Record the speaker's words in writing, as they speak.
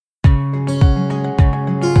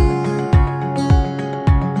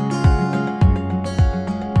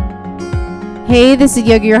Hey, this is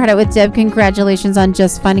Yoga Your Heart Out with Deb. Congratulations on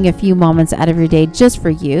just finding a few moments out of your day just for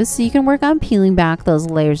you so you can work on peeling back those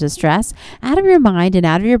layers of stress out of your mind and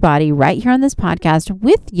out of your body right here on this podcast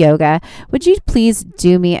with yoga. Would you please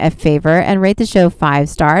do me a favor and rate the show 5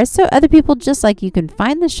 stars so other people just like you can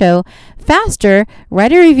find the show faster?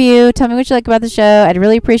 Write a review. Tell me what you like about the show. I'd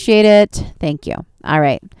really appreciate it. Thank you. All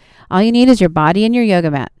right. All you need is your body and your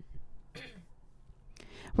yoga mat.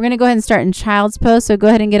 We're going to go ahead and start in child's pose. So go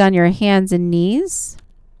ahead and get on your hands and knees.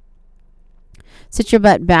 Sit your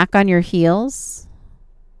butt back on your heels.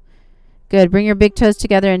 Good. Bring your big toes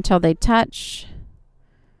together until they touch.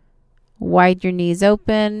 Wide your knees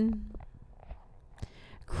open.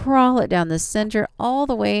 Crawl it down the center all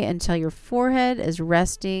the way until your forehead is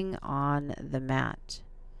resting on the mat.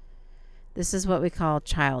 This is what we call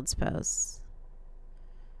child's pose.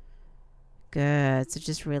 Good. So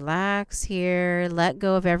just relax here. Let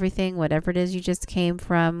go of everything, whatever it is you just came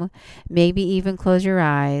from. Maybe even close your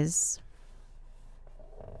eyes.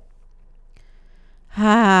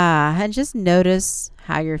 And just notice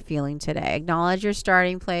how you're feeling today. Acknowledge your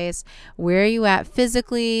starting place. Where are you at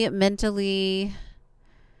physically, mentally?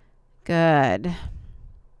 Good.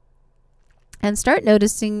 And start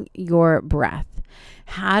noticing your breath.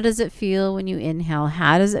 How does it feel when you inhale?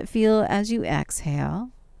 How does it feel as you exhale?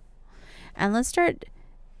 And let's start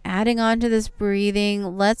adding on to this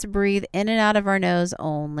breathing. Let's breathe in and out of our nose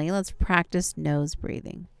only. Let's practice nose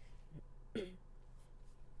breathing.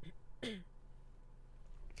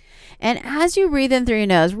 And as you breathe in through your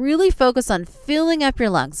nose, really focus on filling up your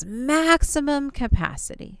lungs, maximum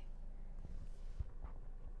capacity.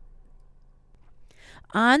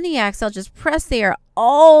 On the exhale, just press the air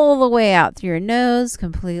all the way out through your nose,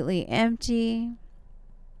 completely empty.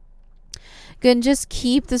 Good, and just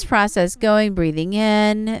keep this process going, breathing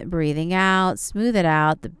in, breathing out, smooth it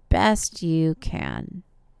out the best you can.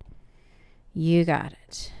 You got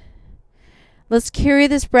it. Let's carry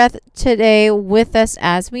this breath today with us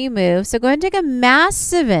as we move. So go ahead and take a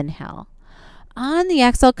massive inhale. On the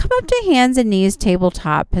exhale, come up to hands and knees,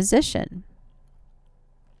 tabletop position.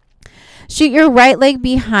 Shoot your right leg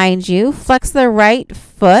behind you, flex the right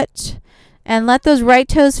foot, and let those right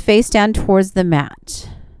toes face down towards the mat.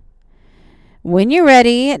 When you're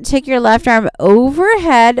ready, take your left arm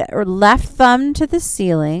overhead or left thumb to the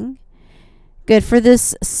ceiling. Good for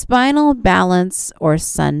this spinal balance or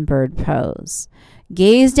sunbird pose.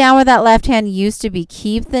 Gaze down where that left hand used to be.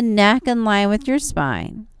 Keep the neck in line with your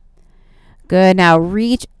spine. Good. Now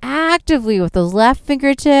reach actively with those left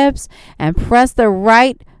fingertips and press the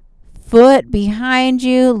right foot behind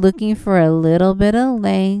you, looking for a little bit of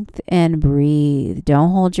length, and breathe.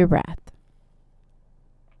 Don't hold your breath.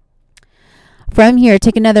 From here,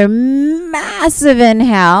 take another massive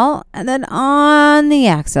inhale, and then on the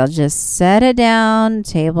exhale, just set it down,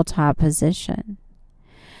 tabletop position.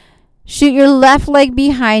 Shoot your left leg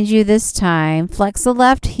behind you this time. Flex the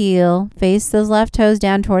left heel, face those left toes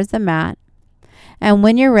down towards the mat. And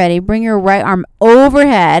when you're ready, bring your right arm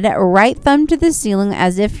overhead, right thumb to the ceiling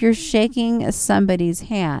as if you're shaking somebody's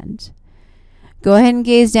hand. Go ahead and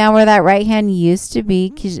gaze down where that right hand used to be.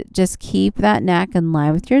 Just keep that neck in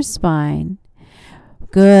line with your spine.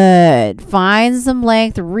 Good. Find some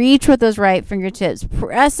length. Reach with those right fingertips.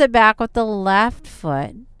 Press it back with the left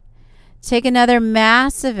foot. Take another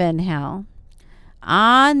massive inhale.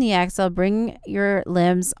 On the exhale, bring your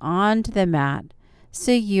limbs onto the mat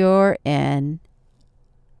so you're in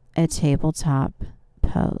a tabletop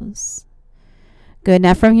pose. Good.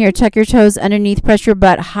 Now from here, tuck your toes underneath. Press your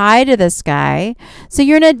butt high to the sky. So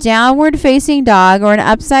you're in a downward facing dog or an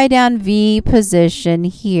upside down V position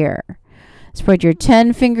here. Spread your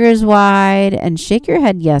 10 fingers wide and shake your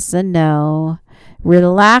head yes and no.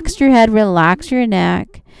 Relax your head, relax your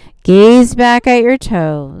neck. Gaze back at your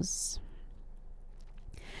toes.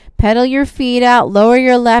 Pedal your feet out. Lower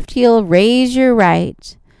your left heel, raise your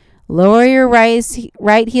right. Lower your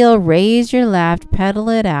right heel, raise your left. Pedal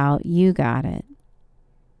it out. You got it.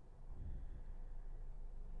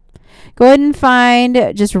 Go ahead and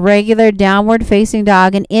find just regular downward facing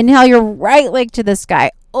dog and inhale your right leg to the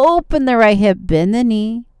sky. Open the right hip, bend the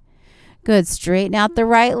knee. Good. Straighten out the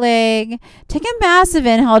right leg. Take a massive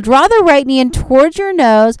inhale. Draw the right knee in towards your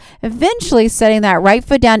nose, eventually setting that right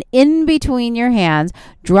foot down in between your hands.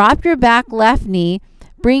 Drop your back left knee.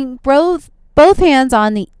 Bring both hands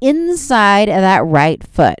on the inside of that right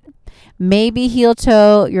foot. Maybe heel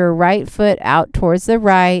toe your right foot out towards the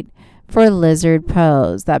right for lizard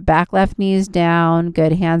pose. That back left knee is down.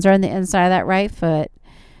 Good. Hands are on the inside of that right foot.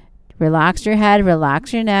 Relax your head,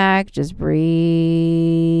 relax your neck. Just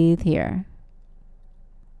breathe here.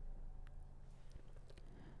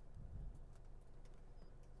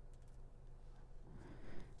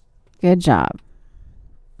 Good job.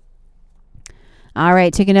 All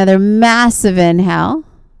right, take another massive inhale.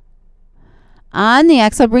 On the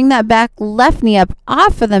exhale, bring that back left knee up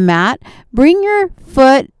off of the mat. Bring your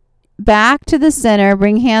foot back to the center.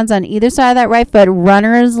 Bring hands on either side of that right foot.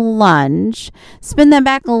 Runner's lunge. Spin that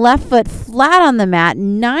back left foot flat on the mat,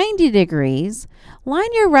 90 degrees.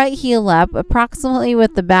 Line your right heel up approximately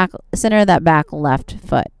with the back center of that back left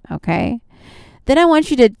foot, okay? Then I want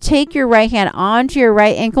you to take your right hand onto your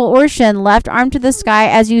right ankle or shin, left arm to the sky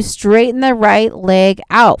as you straighten the right leg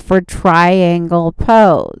out for triangle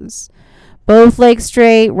pose. Both legs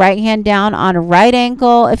straight, right hand down on right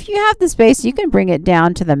ankle. If you have the space, you can bring it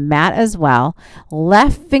down to the mat as well.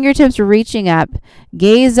 Left fingertips reaching up.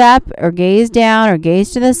 Gaze up or gaze down or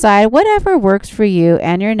gaze to the side, whatever works for you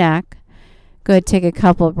and your neck. Good. Take a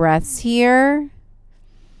couple of breaths here.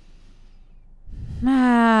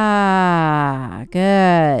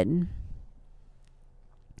 Good.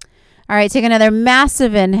 All right, take another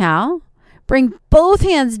massive inhale. Bring both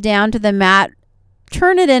hands down to the mat.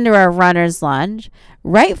 Turn it into a runner's lunge.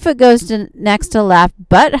 Right foot goes next to left,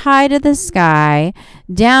 butt high to the sky.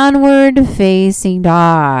 Downward facing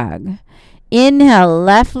dog. Inhale,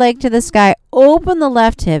 left leg to the sky. Open the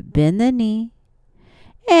left hip, bend the knee.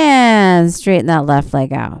 And straighten that left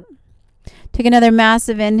leg out. Take another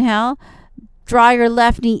massive inhale. Draw your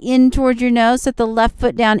left knee in towards your nose. Set the left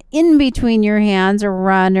foot down in between your hands.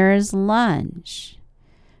 Runner's lunge.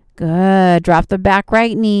 Good. Drop the back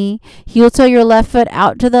right knee. Heel toe your left foot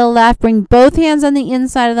out to the left. Bring both hands on the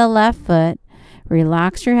inside of the left foot.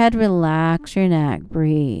 Relax your head. Relax your neck.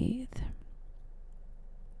 Breathe.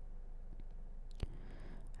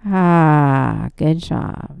 Good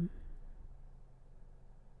job.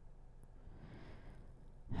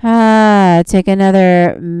 Take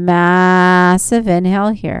another massive inhale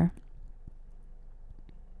here.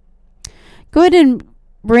 Go ahead and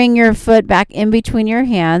bring your foot back in between your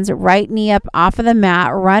hands. Right knee up off of the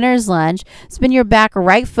mat. Runner's lunge. Spin your back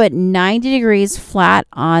right foot 90 degrees flat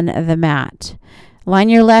on the mat. Line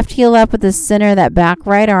your left heel up with the center of that back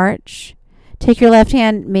right arch. Take your left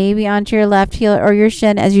hand maybe onto your left heel or your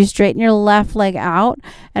shin as you straighten your left leg out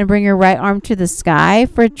and bring your right arm to the sky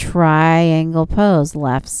for triangle pose,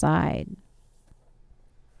 left side.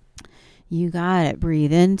 You got it.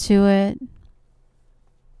 Breathe into it.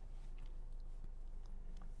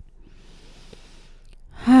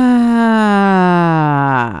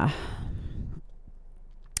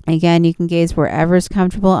 Again, you can gaze wherever is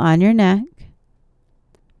comfortable on your neck.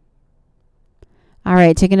 All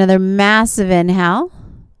right, take another massive inhale.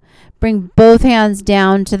 Bring both hands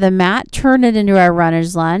down to the mat. Turn it into a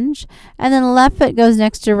runner's lunge. And then left foot goes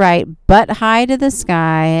next to right, butt high to the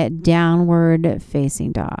sky, downward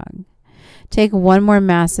facing dog. Take one more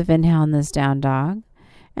massive inhale in this down dog.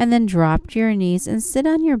 And then drop to your knees and sit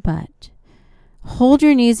on your butt. Hold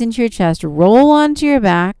your knees into your chest. Roll onto your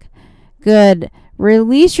back. Good.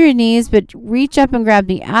 Release your knees, but reach up and grab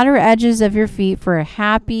the outer edges of your feet for a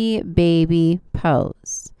happy baby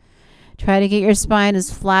pose. Try to get your spine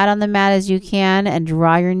as flat on the mat as you can and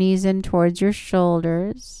draw your knees in towards your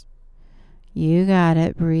shoulders. You got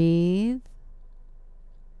it. Breathe.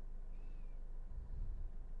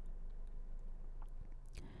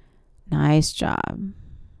 Nice job.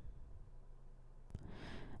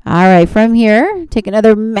 All right, from here, take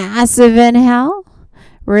another massive inhale.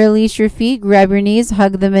 Release your feet, grab your knees,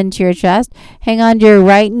 hug them into your chest. Hang on to your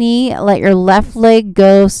right knee, let your left leg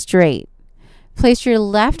go straight. Place your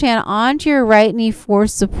left hand onto your right knee for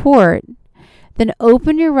support. Then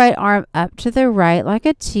open your right arm up to the right like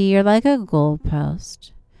a T or like a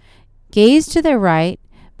goalpost. Gaze to the right,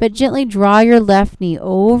 but gently draw your left knee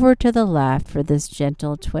over to the left for this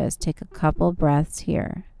gentle twist. Take a couple breaths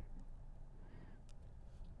here.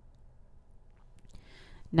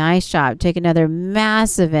 Nice job. Take another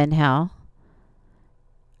massive inhale.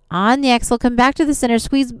 On the exhale, come back to the center.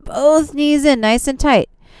 Squeeze both knees in nice and tight.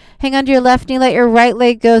 Hang on to your left knee. Let your right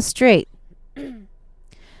leg go straight.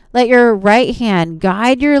 Let your right hand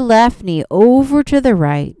guide your left knee over to the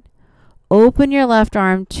right. Open your left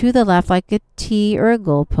arm to the left like a T or a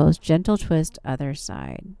goalpost. Gentle twist, other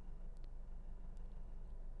side.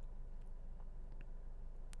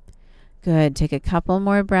 Good. Take a couple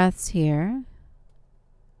more breaths here.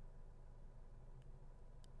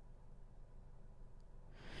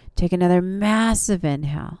 Take another massive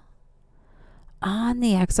inhale. On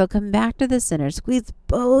the exhale, come back to the center. Squeeze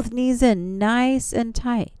both knees in nice and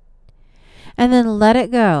tight. And then let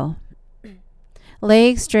it go.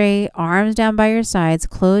 Legs straight, arms down by your sides.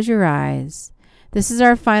 Close your eyes. This is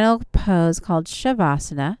our final pose called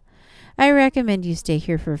Shavasana. I recommend you stay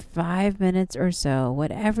here for 5 minutes or so,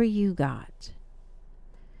 whatever you got.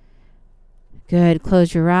 Good.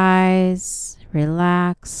 Close your eyes.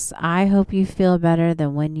 Relax. I hope you feel better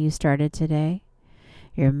than when you started today.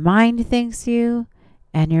 Your mind thanks you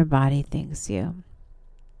and your body thanks you.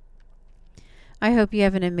 I hope you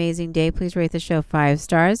have an amazing day. Please rate the show 5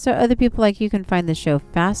 stars so other people like you can find the show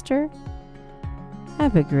faster.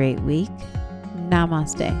 Have a great week.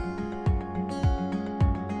 Namaste.